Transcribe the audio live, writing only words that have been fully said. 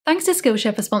Thanks to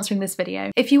Skillshare for sponsoring this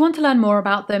video. If you want to learn more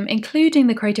about them, including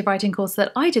the creative writing course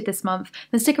that I did this month,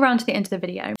 then stick around to the end of the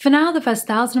video. For now, the first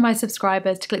 1,000 of my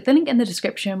subscribers to click the link in the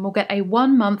description will get a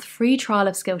 1-month free trial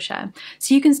of Skillshare,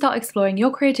 so you can start exploring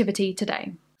your creativity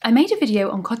today. I made a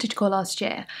video on cottagecore last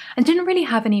year and didn't really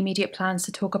have any immediate plans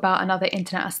to talk about another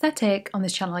internet aesthetic on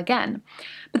this channel again,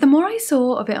 but the more I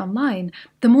saw of it online,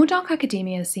 the more dark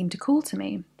academia seemed to call to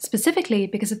me, specifically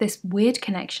because of this weird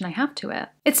connection I have to it.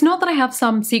 It's not that I have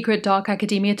some secret dark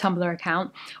academia Tumblr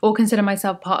account or consider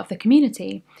myself part of the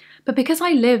community, but because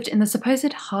I lived in the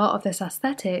supposed heart of this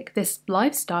aesthetic, this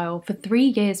lifestyle, for 3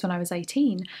 years when I was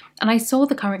 18, and I saw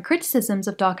the current criticisms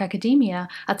of dark academia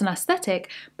as an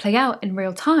aesthetic play out in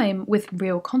real time with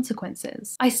real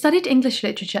consequences. I studied English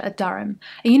literature at Durham,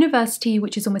 a university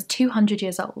which is almost 200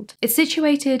 years old. It's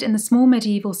situated in the small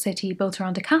medieval city built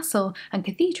around a castle and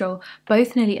cathedral,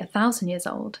 both nearly 1,000 years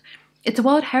old. It's a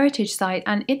World Heritage Site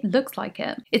and it looks like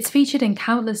it. It's featured in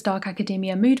countless dark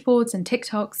academia mood boards and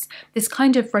TikToks, this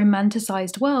kind of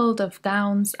romanticised world of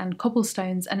gowns and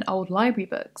cobblestones and old library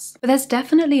books. But there's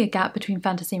definitely a gap between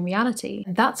fantasy and reality,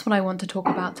 and that's what I want to talk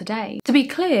about today. To be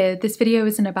clear, this video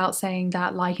isn't about saying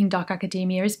that liking dark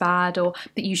academia is bad or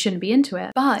that you shouldn't be into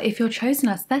it, but if your chosen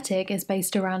aesthetic is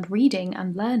based around reading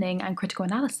and learning and critical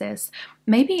analysis,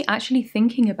 maybe actually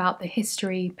thinking about the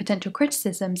history, potential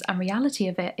criticisms and reality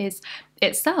of it is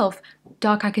itself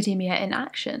dark academia in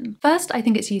action. First, I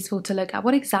think it's useful to look at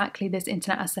what exactly this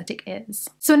internet aesthetic is.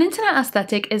 So an internet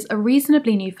aesthetic is a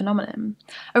reasonably new phenomenon.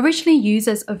 Originally,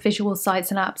 users of visual sites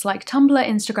and apps like Tumblr,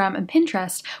 Instagram and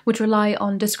Pinterest would rely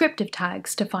on descriptive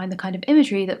tags to find the kind of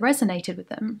imagery that resonated with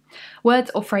them.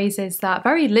 Words or phrases that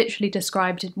very literally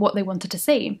described what they wanted to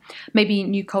see. Maybe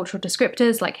new cultural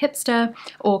descriptors like hipster,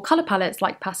 or colour palettes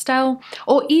like pastel,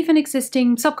 or even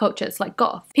existing subcultures like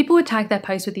goth. People would tag their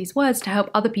posts with these words to help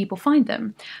other people find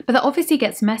them, but that obviously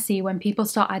gets messy when people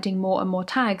start adding more and more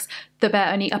tags that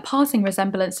bear only a passing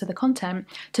resemblance to the content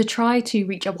to try to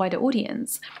reach a wider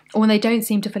audience, or when they don't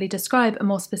seem to fully describe a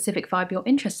more specific vibe you're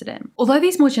interested in. Although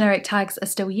these more generic tags are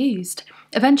still used,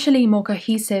 eventually more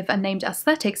cohesive and named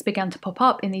aesthetics began to pop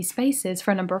up in these spaces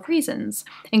for a number of reasons,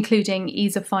 including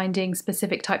ease of finding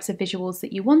specific types of visuals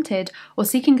that you wanted, or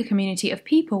seeking a community of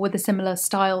people with a similar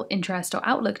style, interest or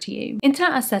outlook to you.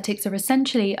 Internet aesthetics are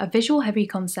essentially a visual-heavy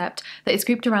concept that is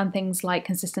grouped around things like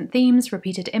consistent themes,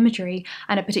 repeated imagery,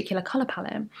 and a particular colour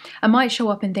palette, and might show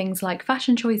up in things like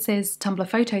fashion choices, Tumblr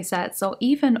photo sets, or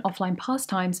even offline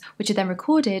pastimes, which are then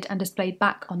recorded and displayed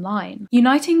back online.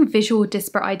 Uniting visual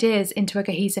disparate ideas into a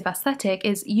cohesive aesthetic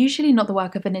is usually not the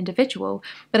work of an individual,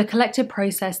 but a collective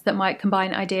process that might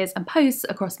combine ideas and posts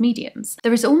across mediums.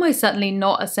 There is almost certainly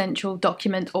not a central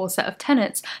document or set of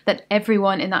tenets that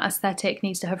everyone in that aesthetic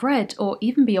needs to have read or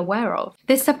even be aware of.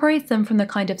 This separates them from the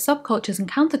kind of subcultures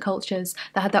and countercultures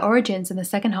that had their origins in the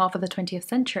second half of the 20th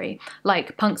century,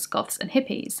 like punks, goths and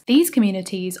hippies. These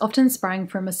communities often sprang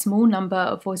from a small number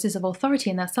of voices of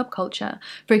authority in their subculture,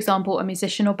 for example a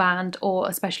musician or band or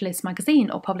a specialist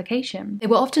magazine or publication. They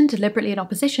were often deliberately in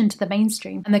opposition to the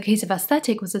mainstream, and the cohesive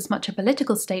aesthetic was as much a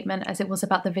political statement as it was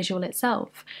about the visual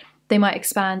itself. They might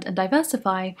expand and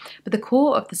diversify, but the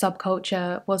core of the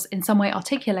subculture was in some way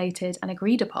articulated and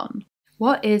agreed upon.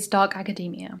 What is dark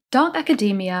academia? Dark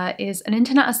academia is an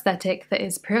internet aesthetic that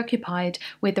is preoccupied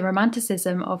with the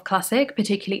romanticism of classic,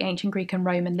 particularly ancient Greek and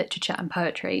Roman literature and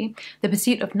poetry, the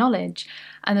pursuit of knowledge,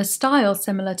 and a style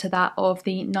similar to that of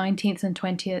the 19th and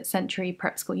 20th century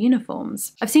prep school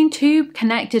uniforms. I've seen two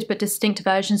connected but distinct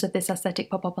versions of this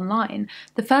aesthetic pop up online.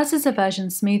 The first is a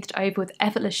version smoothed over with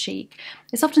effortless chic.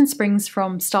 This often springs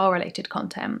from style-related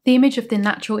content. The image of the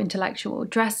natural intellectual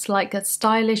dressed like a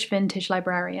stylish vintage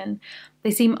librarian. They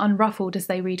seem unruffled as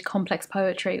they read complex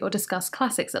poetry or discuss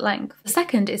classics at length. The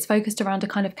second is focused around a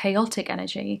kind of chaotic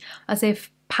energy, as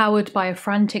if powered by a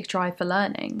frantic drive for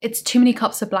learning. It's too many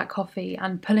cups of black coffee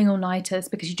and pulling all-nighters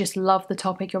because you just love the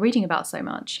topic you're reading about so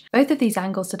much. Both of these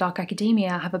angles to dark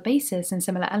academia have a basis in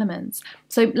similar elements,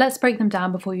 so let's break them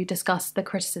down before you discuss the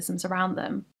criticisms around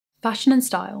them. Fashion and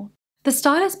style. The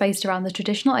style is based around the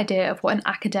traditional idea of what an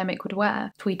academic would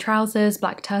wear: tweed trousers,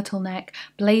 black turtleneck,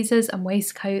 blazers and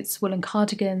waistcoats, woolen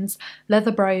cardigans,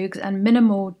 leather brogues, and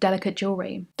minimal, delicate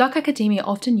jewellery. Dark academia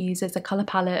often uses a colour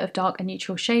palette of dark and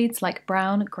neutral shades like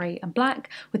brown, grey and black,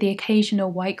 with the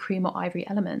occasional white, cream or ivory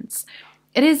elements.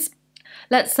 It is,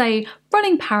 let's say,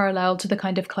 running parallel to the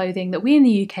kind of clothing that we in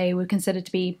the UK would consider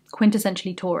to be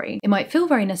quintessentially Tory. It might feel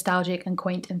very nostalgic and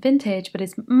quaint and vintage, but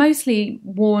is mostly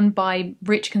worn by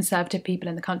rich conservative people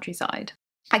in the countryside.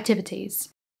 Activities.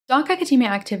 Dark academia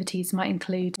activities might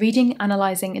include reading,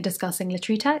 analysing and discussing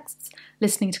literary texts,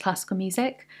 listening to classical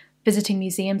music, visiting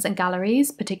museums and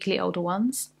galleries, particularly older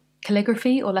ones,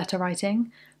 calligraphy or letter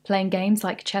writing, playing games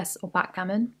like chess or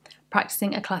backgammon,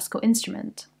 practicing a classical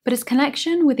instrument. But its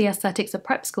connection with the aesthetics of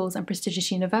prep schools and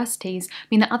prestigious universities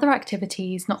mean that other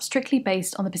activities not strictly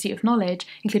based on the pursuit of knowledge,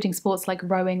 including sports like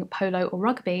rowing, polo or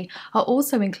rugby, are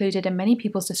also included in many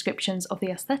people's descriptions of the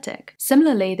aesthetic.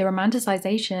 Similarly, the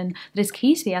romanticisation that is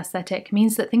key to the aesthetic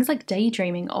means that things like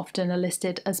daydreaming often are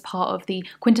listed as part of the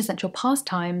quintessential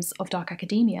pastimes of dark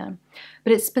academia.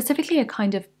 But it's specifically a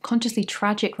kind of consciously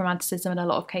tragic romanticism in a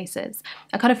lot of cases,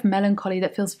 a kind of melancholy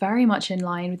that feels very much in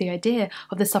line with the idea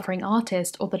of the suffering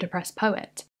artist or the depressed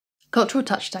poet. Cultural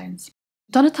touchstones.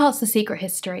 Donna Tartt's The Secret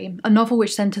History, a novel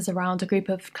which centres around a group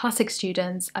of classic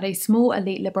students at a small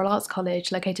elite liberal arts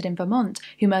college located in Vermont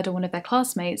who murder one of their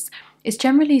classmates, is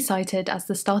generally cited as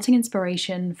the starting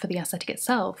inspiration for the aesthetic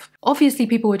itself. Obviously,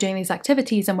 people were doing these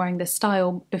activities and wearing this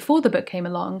style before the book came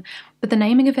along, but the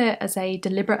naming of it as a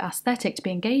deliberate aesthetic to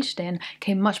be engaged in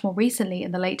came much more recently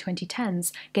in the late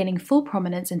 2010s, gaining full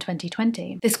prominence in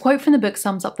 2020. This quote from the book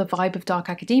sums up the vibe of dark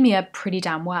academia pretty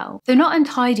damn well. Though not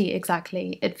untidy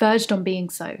exactly, it verged on being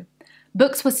so.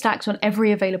 Books were stacked on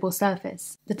every available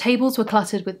surface. The tables were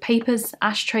cluttered with papers,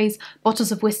 ashtrays,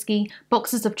 bottles of whiskey,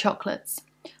 boxes of chocolates.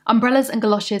 Umbrellas and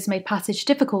galoshes made passage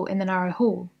difficult in the narrow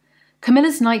hall.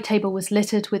 Camilla's night table was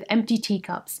littered with empty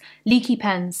teacups, leaky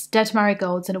pens, dead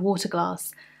marigolds and a water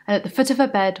glass, and at the foot of her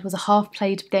bed was a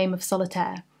half-played game of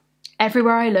solitaire.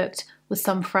 Everywhere I looked was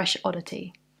some fresh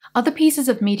oddity. Other pieces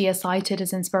of media cited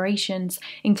as inspirations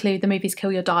include the movies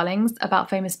Kill Your Darlings, about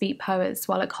famous beat poets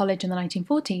while at college in the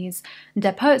 1940s, and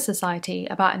Dead Poets Society,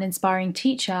 about an inspiring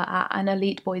teacher at an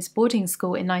elite boys' boarding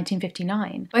school in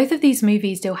 1959. Both of these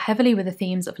movies deal heavily with the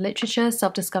themes of literature,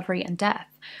 self-discovery, and death,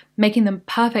 making them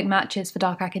perfect matches for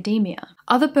dark academia.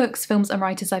 Other books, films, and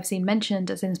writers I've seen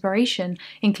mentioned as inspiration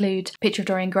include Picture of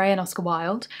Dorian Gray and Oscar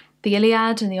Wilde, The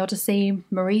Iliad and the Odyssey,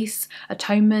 Maurice,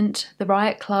 Atonement, The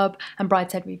Riot Club, and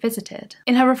Brideshead Revisited.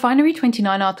 In her Refinery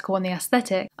 29 article on the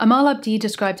aesthetic, Amal Abdi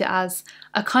described it as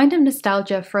a kind of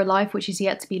nostalgia for a life which is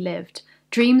yet to be lived,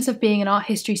 dreams of being an art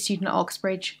history student at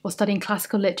Oxbridge or studying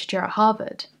classical literature at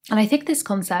Harvard. And I think this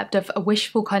concept of a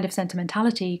wishful kind of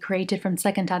sentimentality created from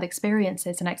second-hand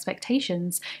experiences and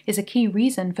expectations is a key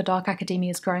reason for dark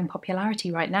academia's growing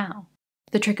popularity right now.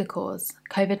 The trigger cause,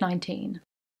 COVID-19.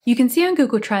 You can see on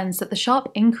Google Trends that the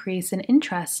sharp increase in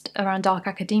interest around dark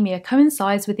academia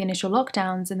coincides with the initial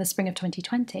lockdowns in the spring of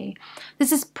 2020.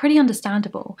 This is pretty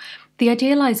understandable. The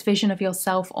idealised vision of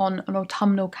yourself on an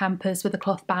autumnal campus with a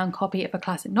cloth-bound copy of a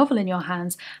classic novel in your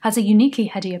hands has a uniquely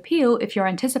heady appeal if you're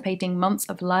anticipating months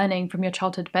of learning from your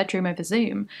childhood bedroom over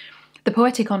Zoom. The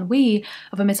poetic ennui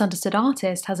of a misunderstood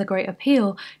artist has a great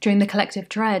appeal during the collective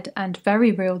dread and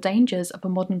very real dangers of a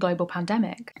modern global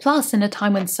pandemic. Plus, in a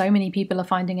time when so many people are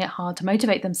finding it hard to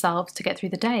motivate themselves to get through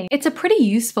the day, it's a pretty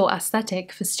useful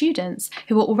aesthetic for students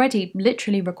who are already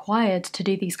literally required to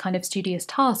do these kind of studious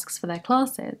tasks for their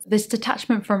classes. This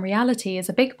detachment from reality is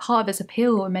a big part of its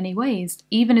appeal in many ways,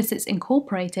 even as it's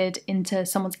incorporated into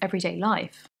someone's everyday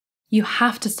life. You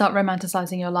have to start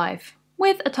romanticising your life,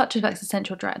 with a touch of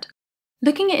existential dread.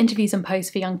 Looking at interviews and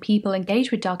posts for young people engaged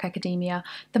with dark academia,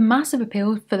 the massive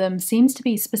appeal for them seems to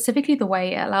be specifically the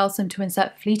way it allows them to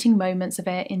insert fleeting moments of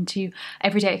it into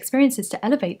everyday experiences to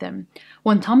elevate them.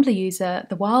 One Tumblr user,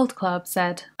 The Wild Club,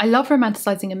 said, "I love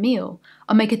romanticising a meal.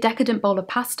 I'll make a decadent bowl of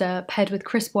pasta paired with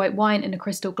crisp white wine in a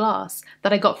crystal glass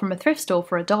that I got from a thrift store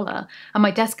for $1, and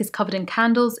my desk is covered in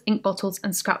candles, ink bottles,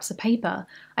 and scraps of paper.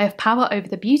 I have power over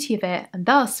the beauty of it, and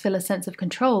thus feel a sense of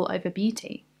control over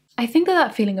beauty." I think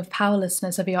that feeling of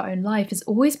powerlessness over your own life has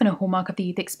always been a hallmark of the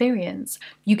youth experience.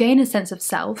 You gain a sense of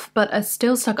self, but are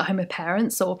still stuck at home with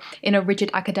parents or in a rigid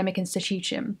academic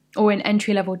institution, or in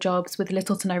entry-level jobs with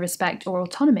little to no respect or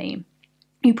autonomy.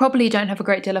 You probably don't have a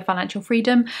great deal of financial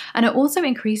freedom and are also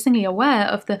increasingly aware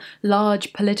of the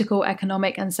large political,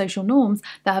 economic and social norms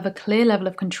that have a clear level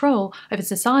of control over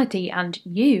society and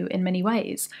you in many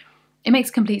ways. It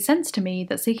makes complete sense to me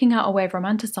that seeking out a way of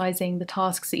romanticising the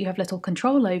tasks that you have little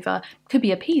control over could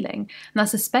be appealing, and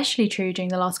that's especially true during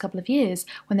the last couple of years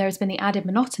when there has been the added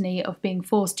monotony of being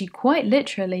forced to quite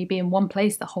literally be in one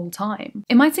place the whole time.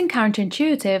 It might seem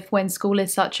counterintuitive when school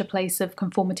is such a place of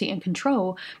conformity and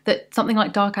control that something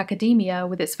like dark academia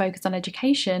with its focus on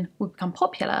education would become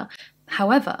popular.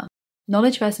 However,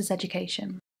 knowledge versus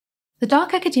education. The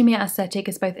dark academia aesthetic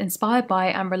is both inspired by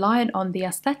and reliant on the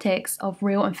aesthetics of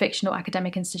real and fictional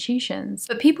academic institutions,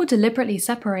 but people deliberately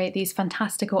separate these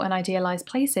fantastical and idealised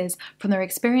places from their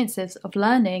experiences of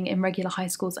learning in regular high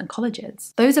schools and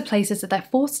colleges. Those are places that they're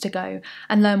forced to go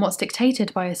and learn what's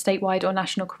dictated by a statewide or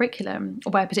national curriculum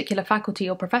or by a particular faculty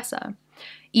or professor,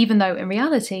 even though in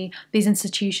reality these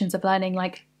institutions of learning,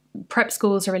 like prep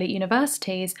schools or elite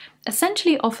universities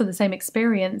essentially offer the same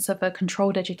experience of a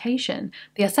controlled education,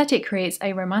 the aesthetic creates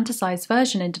a romanticised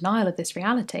version in denial of this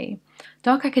reality.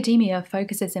 Dark academia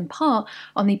focuses in part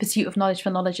on the pursuit of knowledge for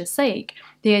knowledge's sake,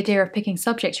 the idea of picking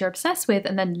subjects you're obsessed with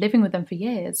and then living with them for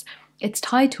years. It's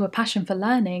tied to a passion for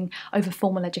learning over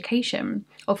formal education,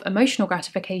 of emotional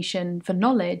gratification for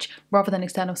knowledge rather than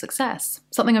external success.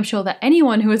 Something I'm sure that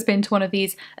anyone who has been to one of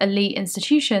these elite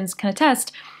institutions can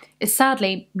attest is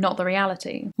sadly not the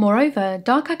reality. Moreover,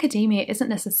 dark academia isn't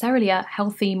necessarily a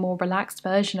healthy, more relaxed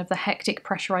version of the hectic,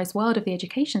 pressurized world of the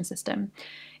education system.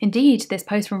 Indeed, this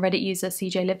post from Reddit user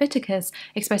CJ Leviticus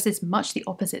expresses much the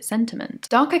opposite sentiment.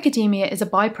 Dark academia is a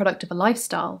byproduct of a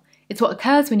lifestyle. It's what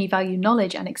occurs when you value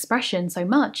knowledge and expression so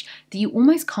much that you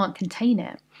almost can't contain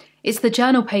it. It's the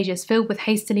journal pages filled with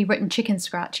hastily written chicken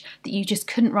scratch that you just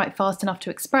couldn't write fast enough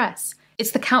to express.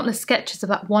 It's the countless sketches of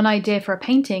that one idea for a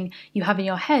painting you have in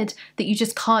your head that you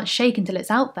just can't shake until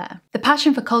it's out there. The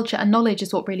passion for culture and knowledge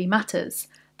is what really matters.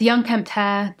 The unkempt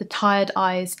hair, the tired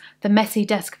eyes, the messy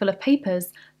desk full of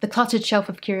papers, the cluttered shelf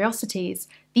of curiosities,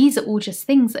 these are all just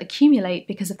things that accumulate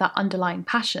because of that underlying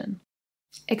passion.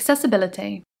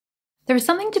 Accessibility. There is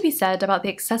something to be said about the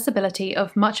accessibility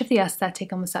of much of the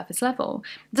aesthetic on the surface level.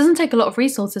 It doesn't take a lot of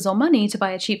resources or money to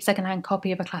buy a cheap secondhand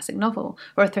copy of a classic novel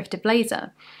or a thrifted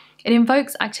blazer. It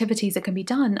invokes activities that can be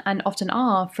done, and often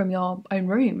are, from your own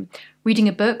room. Reading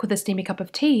a book with a steamy cup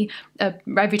of tea, a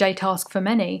everyday task for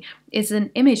many, is an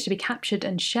image to be captured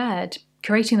and shared.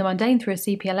 Curating the mundane through a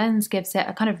sepia lens gives it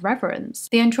a kind of reverence.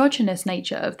 The androgynous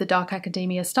nature of the dark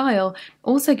academia style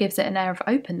also gives it an air of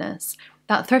openness.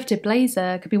 That thrifted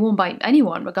blazer could be worn by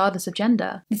anyone, regardless of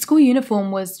gender. The school uniform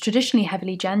was traditionally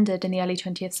heavily gendered in the early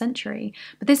 20th century,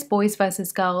 but this boys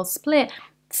versus girls split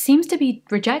seems to be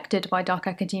rejected by dark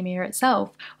academia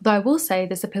itself, although I will say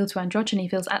this appeal to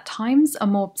androgyny feels at times a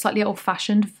more slightly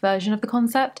old-fashioned version of the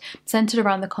concept, centred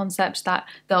around the concept that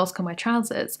girls can wear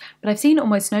trousers. But I've seen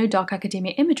almost no dark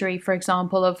academia imagery, for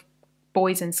example, of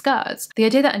boys in skirts. The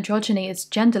idea that androgyny is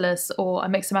genderless or a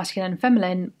mix of masculine and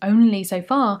feminine only so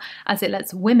far as it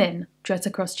lets women dress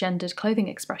across gendered clothing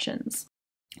expressions.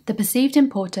 The perceived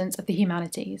importance of the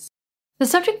humanities. The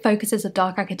subject focuses of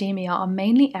dark academia are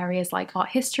mainly areas like art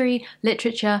history,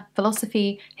 literature,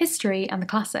 philosophy, history, and the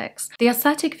classics. The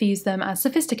aesthetic views them as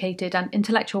sophisticated and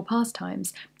intellectual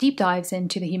pastimes, deep dives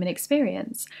into the human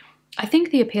experience. I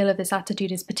think the appeal of this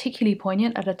attitude is particularly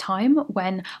poignant at a time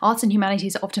when arts and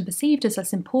humanities are often perceived as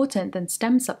less important than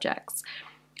STEM subjects.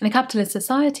 In a capitalist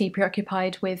society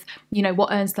preoccupied with,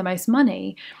 what earns the most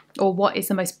money or what is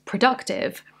the most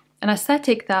productive, an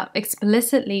aesthetic that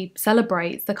explicitly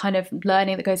celebrates the kind of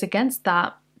learning that goes against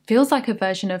that feels like a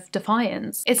version of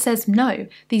defiance. It says, no,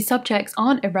 these subjects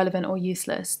aren't irrelevant or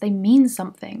useless. They mean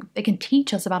something. They can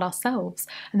teach us about ourselves,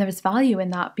 and there is value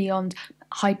in that beyond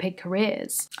high-paid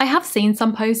careers. I have seen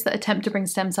some posts that attempt to bring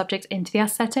STEM subjects into the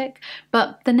aesthetic,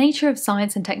 but the nature of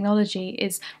science and technology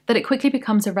is that it quickly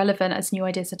becomes irrelevant as new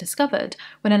ideas are discovered.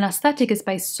 When an aesthetic is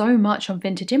based so much on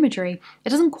vintage imagery, it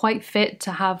doesn't quite fit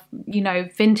to have,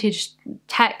 vintage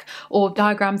tech or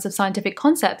diagrams of scientific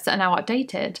concepts that are now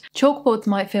outdated. Chalkboards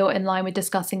might feel in line with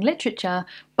discussing literature,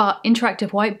 but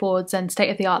interactive whiteboards and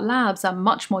state-of-the-art labs are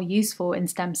much more useful in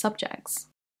STEM subjects.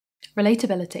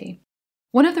 Relatability.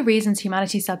 One of the reasons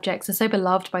humanities subjects are so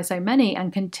beloved by so many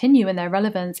and continue in their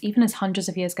relevance even as hundreds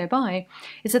of years go by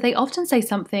is that they often say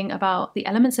something about the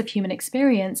elements of human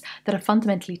experience that are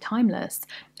fundamentally timeless,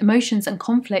 emotions and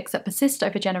conflicts that persist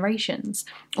over generations,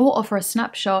 or offer a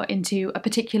snapshot into a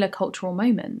particular cultural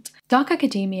moment. Dark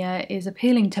academia is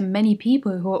appealing to many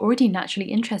people who are already naturally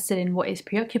interested in what it's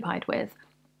preoccupied with.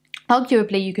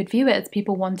 Arguably, you could view it as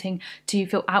people wanting to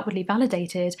feel outwardly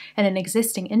validated in an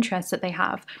existing interest that they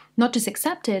have, not just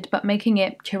accepted, but making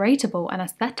it curatable and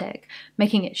aesthetic,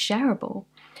 making it shareable.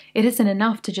 It isn't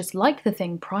enough to just like the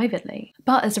thing privately.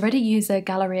 But as Reddit user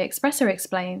Gallery Expressor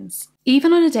explains,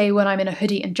 even on a day when I'm in a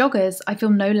hoodie and joggers, I feel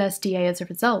no less DA as a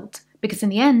result. Because in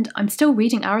the end, I'm still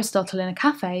reading Aristotle in a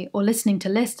cafe or listening to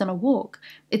Liszt on a walk.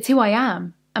 It's who I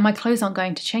am, and my clothes aren't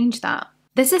going to change that.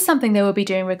 This is something they will be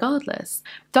doing regardless.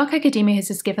 Dark academia has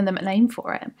just given them a name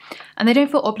for it, and they don't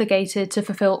feel obligated to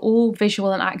fulfill all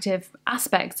visual and active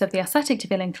aspects of the aesthetic to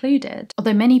feel included.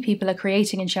 Although many people are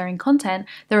creating and sharing content,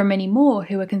 there are many more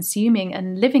who are consuming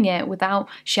and living it without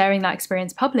sharing that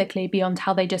experience publicly beyond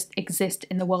how they just exist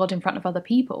in the world in front of other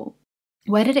people.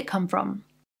 Where did it come from?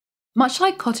 Much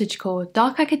like cottagecore,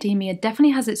 dark academia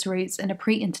definitely has its roots in a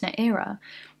pre-internet era.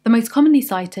 The most commonly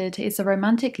cited is the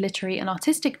romantic literary and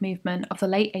artistic movement of the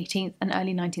late 18th and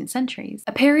early 19th centuries,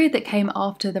 a period that came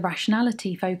after the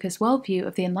rationality-focused worldview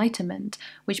of the Enlightenment,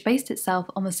 which based itself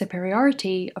on the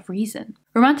superiority of reason.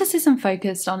 Romanticism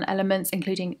focused on elements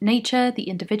including nature, the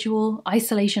individual,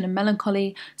 isolation and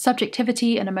melancholy,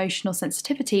 subjectivity and emotional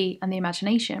sensitivity, and the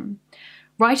imagination.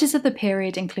 Writers of the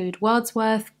period include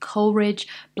Wordsworth, Coleridge,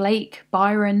 Blake,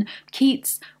 Byron,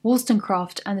 Keats,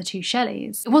 Wollstonecraft, and the two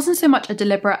Shelleys. It wasn't so much a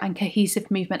deliberate and cohesive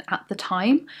movement at the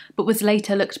time, but was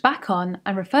later looked back on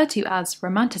and referred to as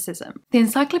Romanticism. The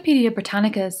Encyclopaedia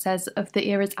Britannica says of the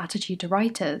era's attitude to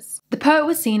writers, "The poet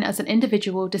was seen as an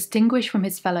individual distinguished from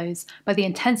his fellows by the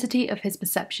intensity of his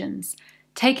perceptions,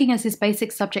 taking as his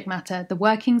basic subject matter the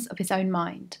workings of his own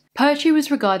mind. Poetry was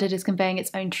regarded as conveying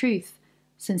its own truth.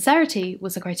 Sincerity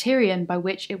was the criterion by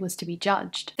which it was to be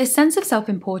judged." This sense of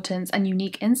self-importance and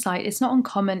unique insight is not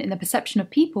uncommon in the perception of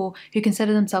people who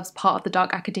consider themselves part of the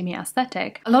dark academia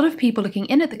aesthetic. A lot of people looking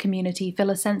in at the community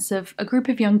feel a sense of a group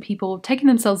of young people taking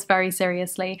themselves very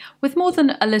seriously, with more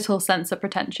than a little sense of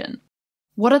pretension.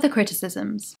 What are the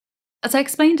criticisms? As I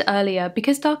explained earlier,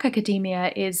 because dark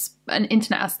academia is an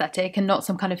internet aesthetic and not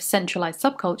some kind of centralised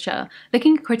subculture,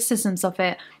 looking at criticisms of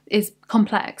it is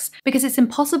complex because it's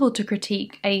impossible to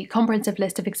critique a comprehensive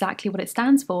list of exactly what it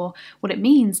stands for, what it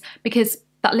means, because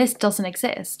that list doesn't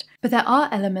exist. But there are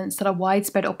elements that are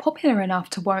widespread or popular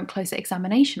enough to warrant closer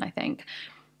examination, I think.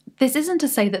 This isn't to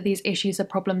say that these issues are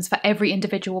problems for every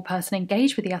individual person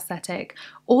engaged with the aesthetic,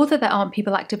 or that there aren't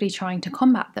people actively trying to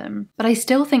combat them, but I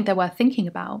still think they're worth thinking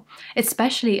about,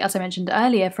 especially, as I mentioned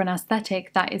earlier, for an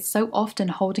aesthetic that is so often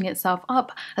holding itself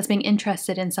up as being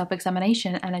interested in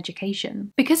self-examination and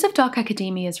education. Because of dark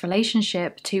academia's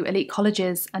relationship to elite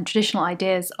colleges and traditional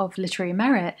ideas of literary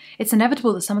merit, it's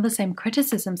inevitable that some of the same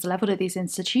criticisms levelled at these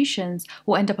institutions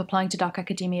will end up applying to dark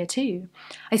academia too.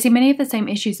 I see many of the same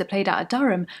issues that played out at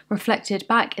Durham reflected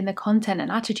back in the content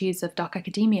and attitudes of dark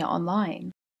academia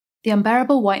online. The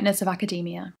unbearable whiteness of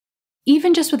academia.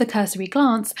 Even just with a cursory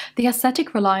glance, the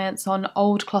aesthetic reliance on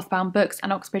old cloth-bound books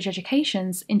and Oxbridge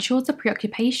educations ensures a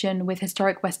preoccupation with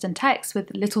historic Western texts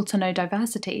with little to no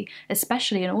diversity,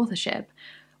 especially in authorship.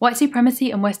 White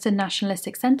supremacy and Western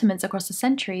nationalistic sentiments across the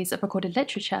centuries of recorded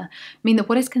literature mean that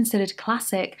what is considered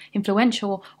classic,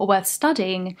 influential, or worth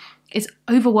studying is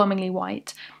overwhelmingly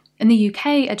white. In the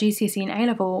UK, at GCSE and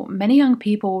A-level, many young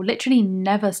people literally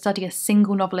never study a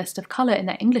single novelist of colour in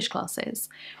their English classes.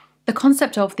 The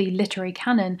concept of the literary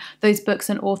canon, those books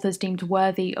and authors deemed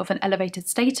worthy of an elevated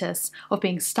status, of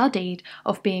being studied,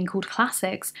 of being called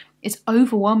classics, is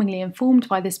overwhelmingly informed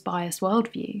by this biased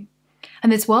worldview.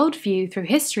 And this worldview through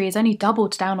history has only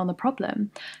doubled down on the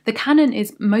problem. The canon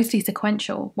is mostly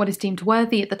sequential. What is deemed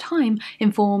worthy at the time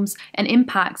informs and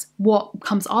impacts what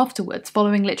comes afterwards,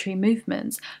 following literary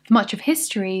movements. For much of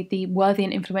history, the worthy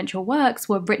and influential works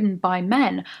were written by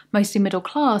men, mostly middle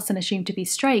class and assumed to be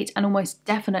straight and almost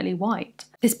definitely white.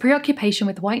 This preoccupation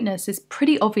with whiteness is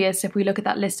pretty obvious if we look at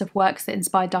that list of works that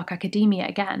inspired dark academia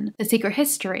again. The Secret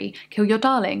History, Kill Your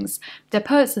Darlings, Dead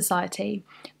Poets Society,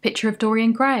 Picture of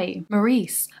Dorian Gray,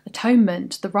 Maurice,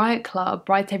 Atonement, The Riot Club,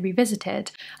 Brideshead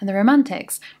Revisited, and the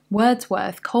Romantics,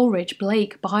 Wordsworth, Coleridge,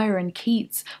 Blake, Byron,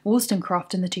 Keats,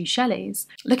 Wollstonecraft, and the two Shelleys.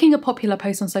 Looking at popular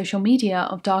posts on social media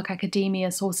of dark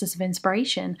academia sources of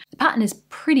inspiration, the pattern is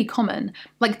pretty common,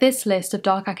 like this list of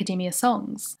dark academia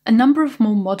songs. A number of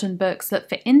more modern books that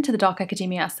fit into the dark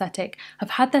academia aesthetic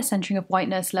have had their centering of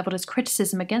whiteness levelled as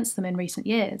criticism against them in recent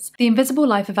years. The Invisible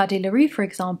Life of Addie LaRue, for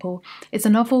example, is a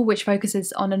novel which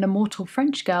focuses on an immortal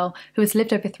French girl who has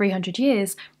lived over 300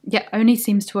 years, yet only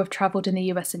seems to have travelled in the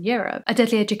US and Europe. A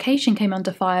Deadly Education came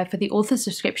under fire for the author's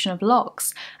description of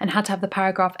locks and had to have the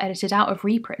paragraph edited out of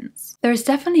reprints. There has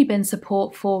definitely been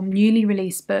support for newly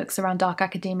released books around dark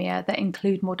academia that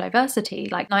include more diversity,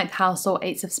 like Ninth House or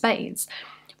Eights of Spades.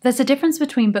 There's a difference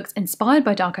between books inspired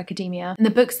by dark academia and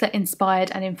the books that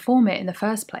inspired and inform it in the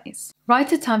first place.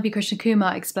 Writer Tanvi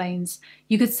Krishnakumar explains,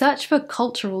 "You could search for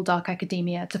cultural dark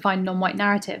academia to find non-white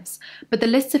narratives, but the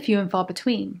lists are few and far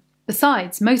between.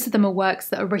 Besides, most of them are works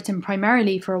that are written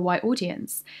primarily for a white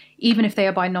audience, even if they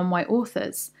are by non-white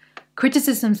authors.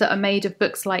 Criticisms that are made of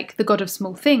books like The God of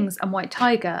Small Things and White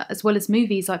Tiger, as well as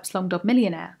movies like Slumdog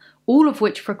Millionaire, all of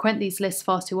which frequent these lists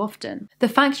far too often. The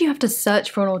fact you have to search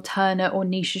for an alternate or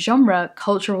niche genre,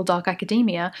 cultural dark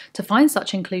academia, to find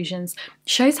such inclusions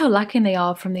shows how lacking they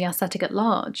are from the aesthetic at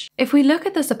large. If we look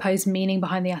at the supposed meaning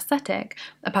behind the aesthetic,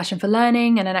 a passion for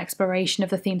learning and an exploration of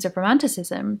the themes of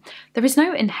romanticism, there is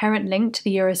no inherent link to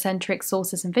the Eurocentric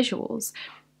sources and visuals.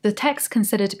 The texts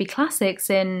considered to be classics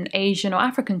in Asian or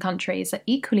African countries are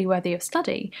equally worthy of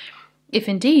study. If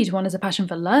indeed one has a passion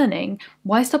for learning,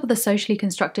 why stop at the socially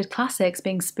constructed classics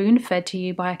being spoon-fed to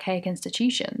you by archaic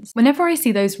institutions? Whenever I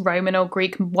see those Roman or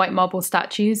Greek white marble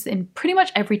statues in pretty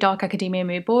much every dark academia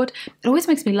mood board, it always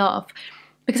makes me laugh.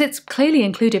 Because it's clearly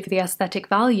included for the aesthetic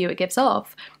value it gives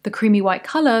off, the creamy white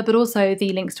colour, but also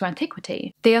the links to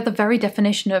antiquity. They are the very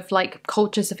definition of, like,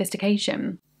 culture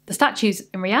sophistication. The statues,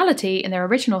 in reality, in their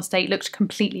original state, looked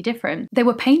completely different. They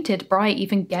were painted bright,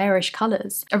 even garish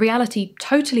colours, a reality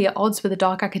totally at odds with the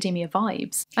dark academia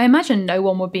vibes. I imagine no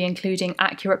one would be including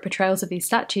accurate portrayals of these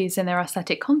statues in their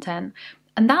aesthetic content,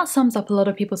 and that sums up a lot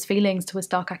of people's feelings towards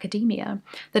dark academia,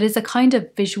 that is a kind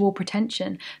of visual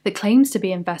pretension that claims to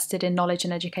be invested in knowledge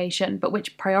and education, but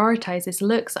which prioritises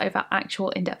looks over actual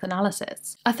in-depth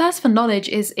analysis. A thirst for knowledge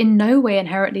is in no way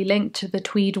inherently linked to the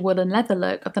tweed wool and leather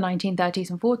look of the 1930s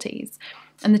and 40s,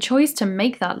 and the choice to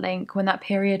make that link when that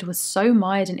period was so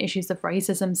mired in issues of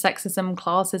racism, sexism,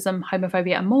 classism,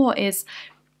 homophobia and more is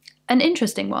an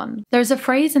interesting one. There is a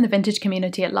phrase in the vintage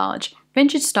community at large: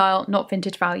 vintage style, not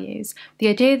vintage values. The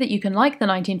idea that you can like the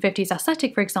 1950s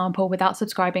aesthetic, for example, without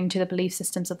subscribing to the belief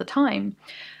systems of the time.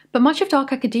 But much of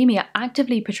dark academia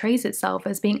actively portrays itself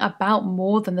as being about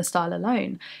more than the style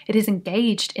alone. It is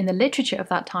engaged in the literature of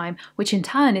that time, which in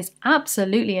turn is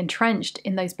absolutely entrenched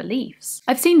in those beliefs.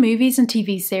 I've seen movies and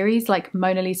TV series like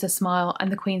Mona Lisa's Smile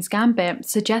and The Queen's Gambit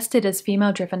suggested as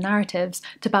female-driven narratives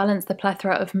to balance the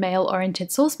plethora of male-oriented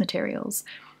source materials.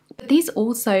 But these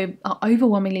also are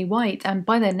overwhelmingly white and,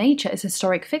 by their nature as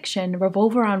historic fiction,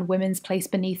 revolve around women's place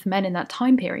beneath men in that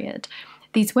time period.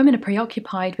 These women are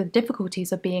preoccupied with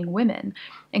difficulties of being women,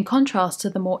 in contrast to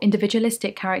the more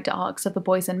individualistic character arcs of the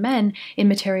boys and men in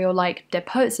material like Dead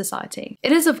Poets Society.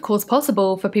 It is of course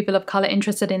possible for people of colour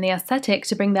interested in the aesthetic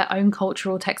to bring their own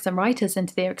cultural texts and writers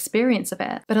into their experience of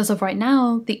it, but as of right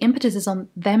now, the impetus is on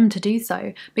them to do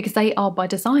so, because they are by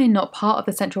design not part of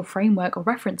the central framework or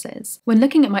references. When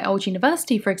looking at my old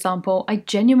university, for example, I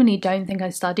genuinely don't think I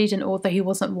studied an author who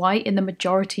wasn't white in the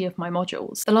majority of my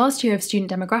modules. The last year of student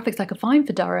demographics I could find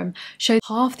for Durham showed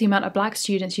half the amount of black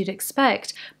students you'd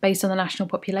expect based on the national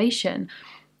population,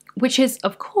 which is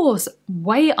of course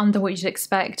way under what you'd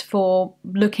expect for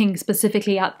looking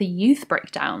specifically at the youth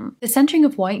breakdown. The centering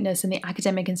of whiteness in the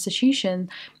academic institution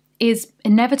is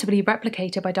inevitably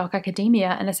replicated by dark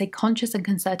academia unless a conscious and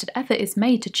concerted effort is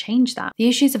made to change that. The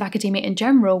issues of academia in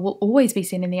general will always be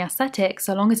seen in the aesthetic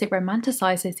so long as it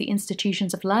romanticizes the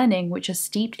institutions of learning which are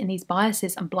steeped in these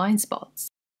biases and blind spots.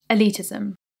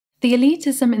 Elitism. The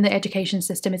elitism in the education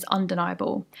system is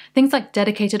undeniable. Things like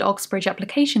dedicated Oxbridge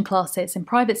application classes in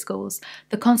private schools,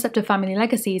 the concept of family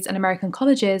legacies in American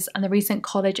colleges, and the recent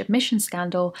college admissions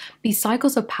scandal, these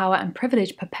cycles of power and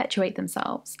privilege perpetuate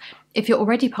themselves. If you're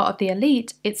already part of the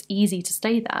elite, it's easy to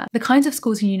stay there. The kinds of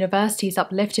schools and universities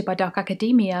uplifted by dark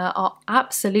academia are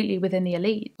absolutely within the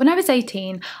elite. When I was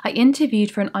 18, I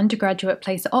interviewed for an undergraduate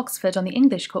place at Oxford on the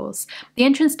English course. The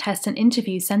entrance test and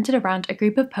interview centred around a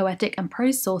group of poetic and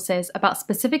prose sources about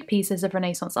specific pieces of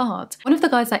Renaissance art. One of the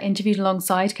guys I interviewed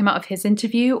alongside came out of his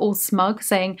interview all smug,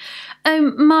 saying,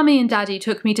 "Oh, Mummy and Daddy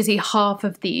took me to see half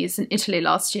of these in Italy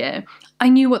last year. I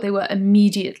knew what they were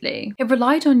immediately." It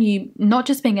relied on you not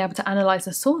just being able to analyse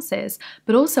the sources,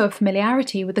 but also a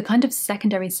familiarity with the kind of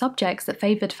secondary subjects that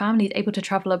favoured families able to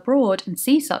travel abroad and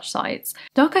see such sites.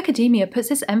 Dark academia puts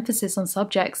this emphasis on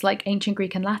subjects like ancient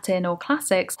Greek and Latin or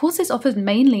classics, courses offered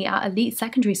mainly at elite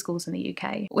secondary schools in the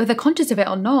UK. Whether conscious of it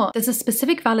or not, there's a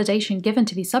specific validation given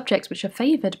to these subjects which are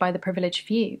favoured by the privileged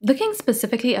few. Looking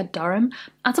specifically at Durham,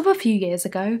 as of a few years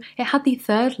ago, it had the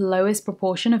third lowest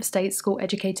proportion of state school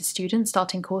educated students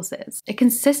starting courses. It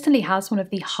consistently has one of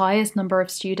the highest number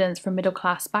of students from middle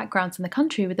class backgrounds in the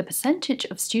country, with the percentage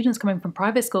of students coming from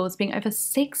private schools being over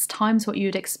 6 times what you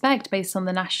would expect based on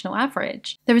the national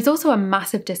average. There is also a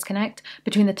massive disconnect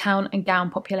between the town and gown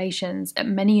populations at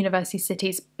many university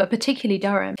cities, but particularly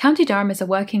Durham. County Durham is a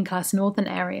working class northern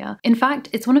area. In fact,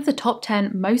 it's one of the top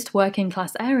 10 most working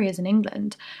class areas in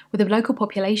England, with a local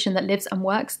population that lives and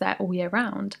works there all year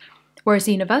round. Whereas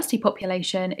the university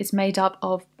population is made up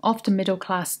of often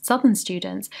middle-class southern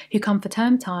students who come for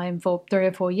term time for 3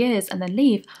 or 4 years and then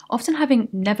leave, often having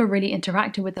never really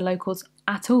interacted with the locals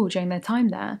at all during their time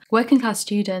there. Working-class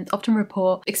students often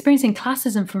report experiencing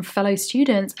classism from fellow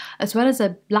students, as well as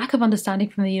a lack of understanding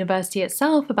from the university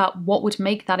itself about what would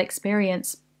make that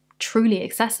experience truly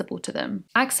accessible to them.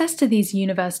 Access to these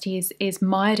universities is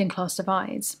mired in class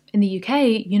divides. In the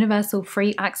UK, universal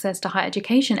free access to higher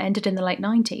education ended in the late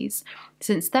 90s.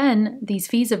 Since then, these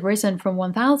fees have risen from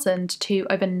 £1,000 to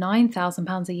over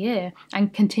 £9,000 a year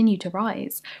and continue to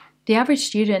rise. The average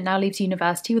student now leaves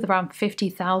university with around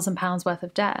 £50,000 worth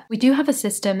of debt. We do have a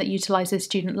system that utilises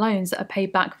student loans that are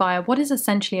paid back via what is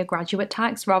essentially a graduate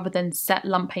tax rather than set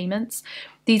lump payments.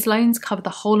 These loans cover the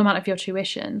whole amount of your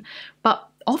tuition, but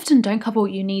often don't cover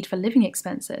what you need for living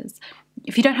expenses.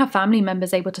 If you don't have family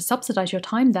members able to subsidise your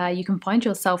time there, you can find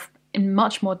yourself in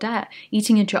much more debt,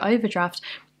 eating into your overdraft,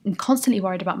 and constantly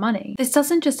worried about money. This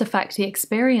doesn't just affect the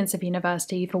experience of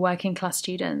university for working class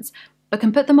students, but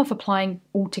can put them off applying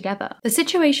altogether. The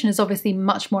situation is obviously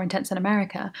much more intense in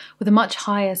America, with a much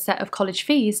higher set of college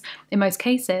fees in most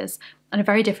cases, and a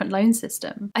very different loan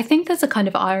system. I think there's a kind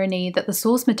of irony that the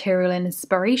source material and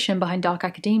inspiration behind dark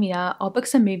academia are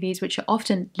books and movies which are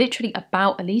often literally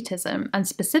about elitism, and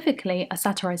specifically a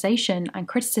satirization and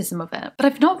criticism of it. But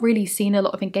I've not really seen a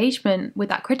lot of engagement with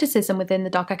that criticism within the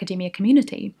dark academia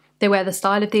community. They wear the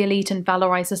style of the elite and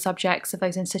valorize the subjects of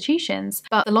those institutions,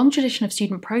 but the long tradition of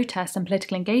student protest and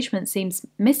political engagement seems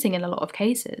missing in a lot of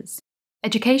cases.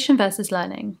 Education versus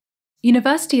learning.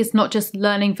 University is not just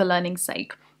learning for learning's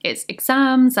sake. It's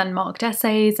exams and marked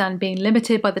essays and being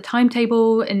limited by the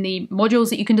timetable in the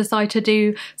modules that you can decide to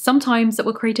do, sometimes that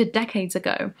were created decades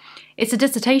ago. It's a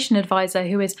dissertation advisor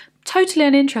who is totally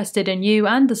uninterested in you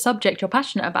and the subject you're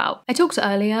passionate about. I talked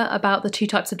earlier about the two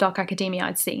types of dark academia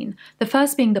I'd seen, the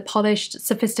first being the polished,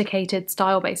 sophisticated,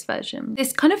 style-based version.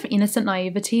 This kind of innocent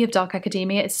naivety of dark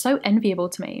academia is so enviable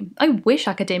to me. I wish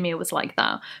academia was like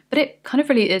that, but it kind of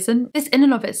really isn't. This in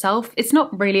and of itself, it's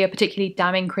not really a particularly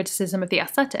damning criticism of the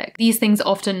aesthetic. These things are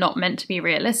often not meant to be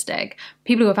realistic.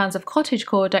 People who are fans of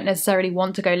cottagecore don't necessarily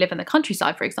want to go live in the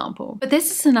countryside, for example. But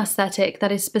this is an aesthetic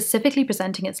that is specifically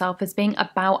presenting itself as being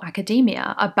about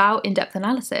academia, about in-depth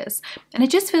analysis, and it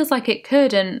just feels like it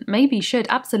could and maybe should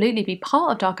absolutely be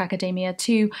part of dark academia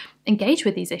to engage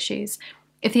with these issues.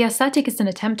 If the aesthetic is an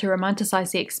attempt to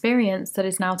romanticize the experience that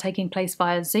is now taking place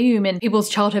via Zoom in people's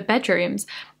childhood bedrooms,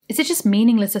 is it just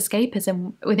meaningless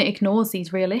escapism when it ignores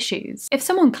these real issues? If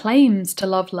someone claims to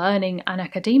love learning and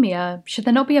academia, should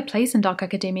there not be a place in dark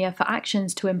academia for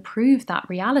actions to improve that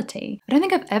reality? I don't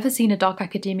think I've ever seen a dark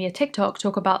academia TikTok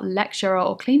talk about lecturer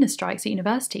or cleaner strikes at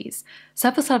universities.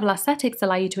 Surface level aesthetics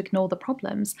allow you to ignore the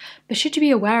problems, but should you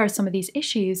be aware of some of these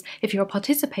issues if you're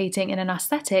participating in an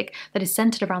aesthetic that is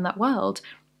centered around that world?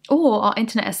 Or are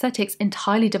internet aesthetics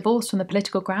entirely divorced from the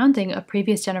political grounding of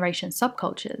previous generation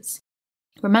subcultures?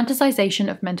 Romanticization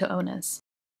of mental illness.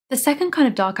 The second kind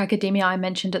of dark academia I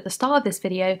mentioned at the start of this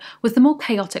video was the more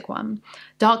chaotic one.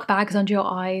 Dark bags under your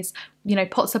eyes,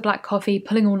 pots of black coffee,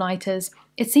 pulling all-nighters.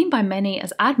 It's seen by many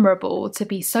as admirable to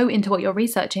be so into what you're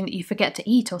researching that you forget to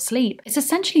eat or sleep. It's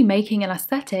essentially making an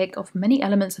aesthetic of many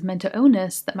elements of mental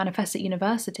illness that manifest at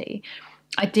university,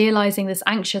 idealizing this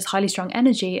anxious, highly strung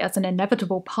energy as an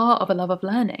inevitable part of a love of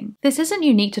learning. This isn't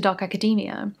unique to dark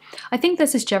academia. I think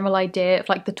there's this general idea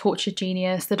of the tortured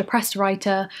genius, the depressed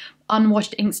writer,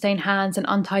 unwashed ink-stained hands and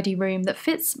untidy room that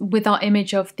fits with our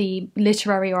image of the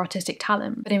literary or artistic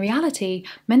talent. But in reality,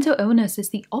 mental illness is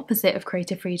the opposite of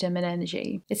creative freedom and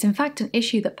energy. It's in fact an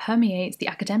issue that permeates the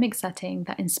academic setting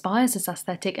that inspires this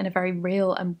aesthetic in a very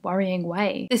real and worrying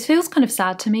way. This feels kind of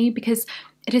sad to me because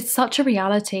it is such a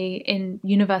reality in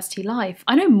university life.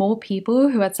 I know more people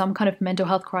who had some kind of mental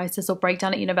health crisis or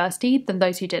breakdown at university than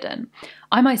those who didn't.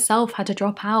 I myself had to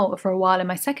drop out for a while in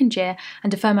my second year and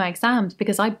defer my exams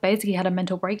because I basically had a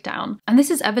mental breakdown. And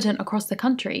this is evident across the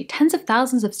country. Tens of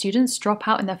thousands of students drop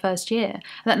out in their first year, and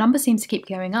that number seems to keep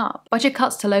going up. Budget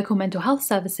cuts to local mental health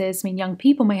services mean young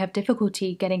people may have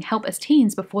difficulty getting help as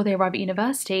teens before they arrive at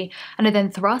university and are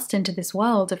then thrust into this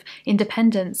world of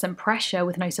independence and pressure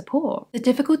with no support.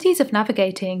 The difficulties of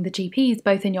navigating the GPs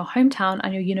both in your hometown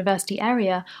and your university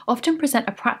area often present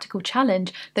a practical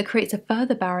challenge that creates a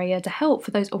further barrier to help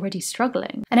for those already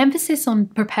struggling. An emphasis on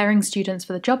preparing students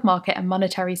for the job market and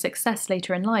monetary success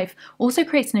later in life also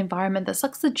creates an environment that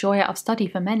sucks the joy out of study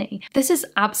for many. This is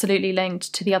absolutely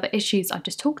linked to the other issues I've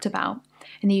just talked about.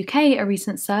 In the UK, a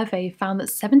recent survey found that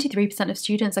 73% of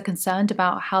students are concerned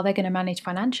about how they're going to manage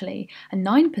financially, and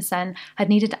 9% had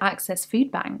needed to access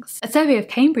food banks. A survey of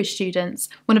Cambridge students,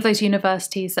 one of those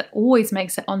universities that always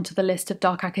makes it onto the list of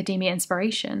dark academia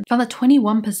inspiration, found that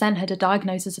 21% had a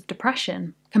diagnosis of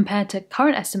depression, compared to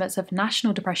current estimates of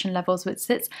national depression levels, which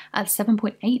sits at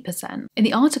 7.8%. In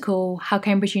the article, How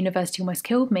Cambridge University Almost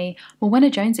Killed Me,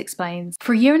 Morwenna Jones explains,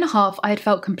 "For a year and a half, I had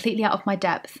felt completely out of my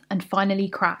depth and finally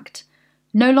cracked.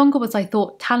 No longer was I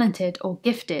thought talented or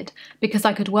gifted because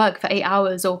I could work for 8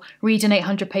 hours or read an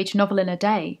 800-page novel in a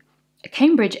day. At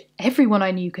Cambridge, everyone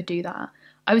I knew could do that.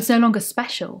 I was no longer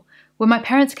special. When my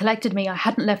parents collected me, I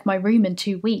hadn't left my room in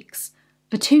 2 weeks.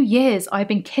 For 2 years, I had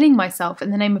been killing myself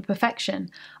in the name of perfection,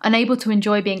 unable to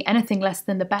enjoy being anything less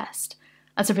than the best.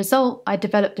 As a result, I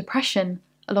developed depression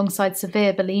alongside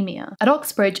severe bulimia. At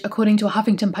Oxbridge, according to a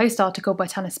Huffington Post article by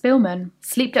Tanner Spielman,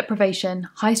 sleep deprivation,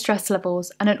 high stress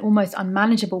levels, and an almost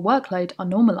unmanageable workload are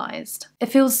normalised. It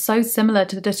feels so similar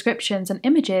to the descriptions and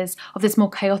images of this more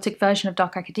chaotic version of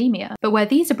dark academia, but where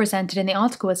these are presented in the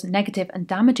article as negative and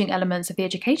damaging elements of the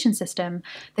education system,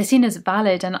 they're seen as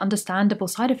valid and understandable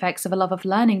side effects of a love of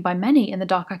learning by many in the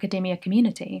dark academia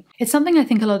community. It's something I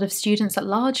think a lot of students at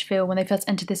large feel when they first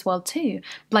enter this world too,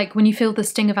 like when you feel the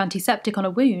sting of antiseptic on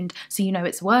a wound, so you know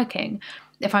it's working.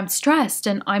 If I'm stressed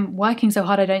and I'm working so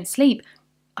hard I don't sleep,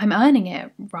 I'm earning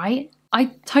it, right?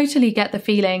 I totally get the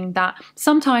feeling that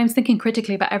sometimes thinking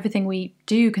critically about everything we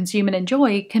do, consume and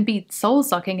enjoy can be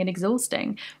soul-sucking and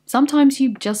exhausting. Sometimes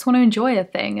you just want to enjoy a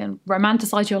thing and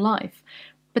romanticize your life.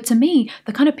 But to me,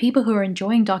 the kind of people who are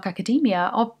enjoying dark academia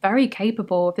are very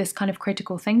capable of this kind of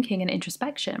critical thinking and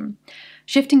introspection.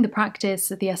 Shifting the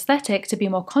practice of the aesthetic to be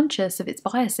more conscious of its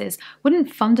biases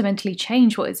wouldn't fundamentally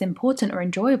change what is important or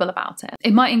enjoyable about it.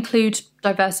 It might include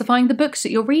diversifying the books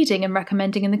that you're reading and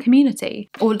recommending in the community,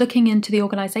 or looking into the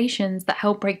organisations that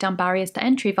help break down barriers to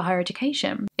entry for higher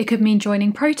education. It could mean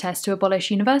joining protests to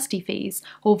abolish university fees,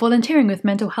 or volunteering with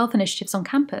mental health initiatives on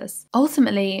campus.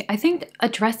 Ultimately, I think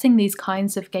addressing these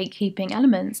kinds of gatekeeping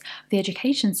elements of the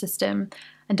education system,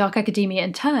 and dark academia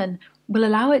in turn, will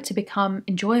allow it to become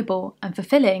enjoyable and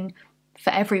fulfilling for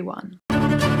everyone.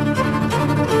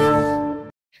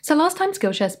 So last time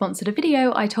Skillshare sponsored a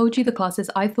video, I told you the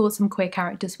classes I thought some queer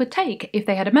characters would take if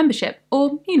they had a membership,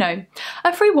 or, you know,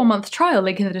 a free 1-month trial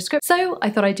link in the description. So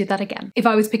I thought I'd do that again. If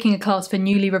I was picking a class for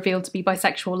newly revealed to be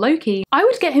bisexual Loki, I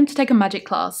would get him to take a magic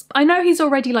class. I know he's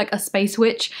already like a space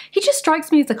witch, he just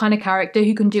strikes me as the kind of character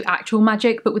who can do actual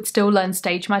magic but would still learn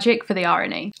stage magic for the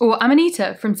irony. Or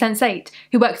Amanita from Sense8,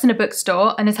 who works in a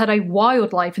bookstore and has had a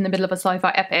wild life in the middle of a sci-fi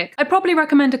epic. I'd probably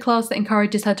recommend a class that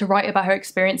encourages her to write about her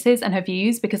experiences and her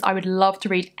views, because I would love to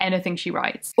read anything she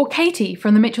writes. Or Katie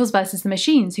from The Mitchells vs. the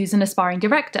Machines, who's an aspiring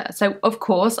director, so of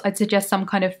course I'd suggest some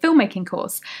kind of filmmaking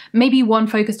course, maybe one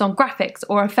focused on graphics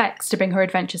or effects to bring her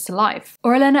adventures to life.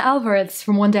 Or Elena Alvarez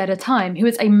from One Day at a Time, who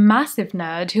is a massive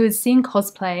nerd who has seen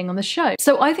cosplaying on the show,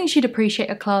 so I think she'd appreciate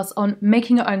a class on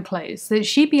making her own clothes, so that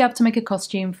she'd be able to make a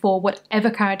costume for whatever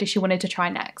character she wanted to try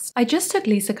next. I just took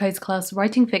Lisa Coe's class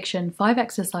Writing Fiction 5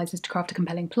 Exercises to Craft a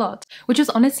Compelling Plot, which was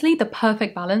honestly the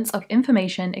perfect balance of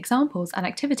information, examples and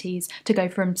activities to go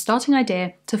from starting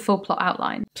idea to full plot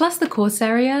outline. Plus the course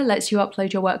area lets you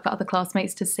upload your work for other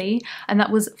classmates to see, and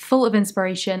that was full of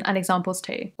inspiration and examples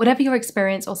too. Whatever your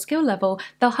experience or skill level,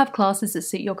 they'll have classes that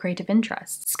suit your creative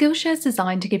interests. Skillshare is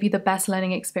designed to give you the best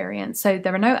learning experience, so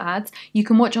there are no ads, you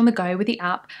can watch on the go with the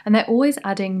app, and they're always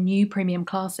adding new premium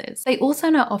classes. They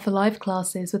also now offer live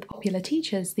classes with popular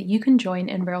teachers that you can join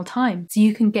in real time, so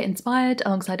you can get inspired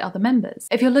alongside other members.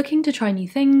 If you're looking to try new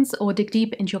things or dig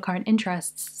deep into your current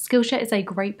interests, Skillshare is a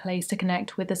great place to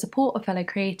connect with the support of fellow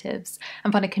creatives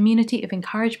and find a community of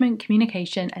encouragement,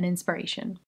 communication, and inspiration.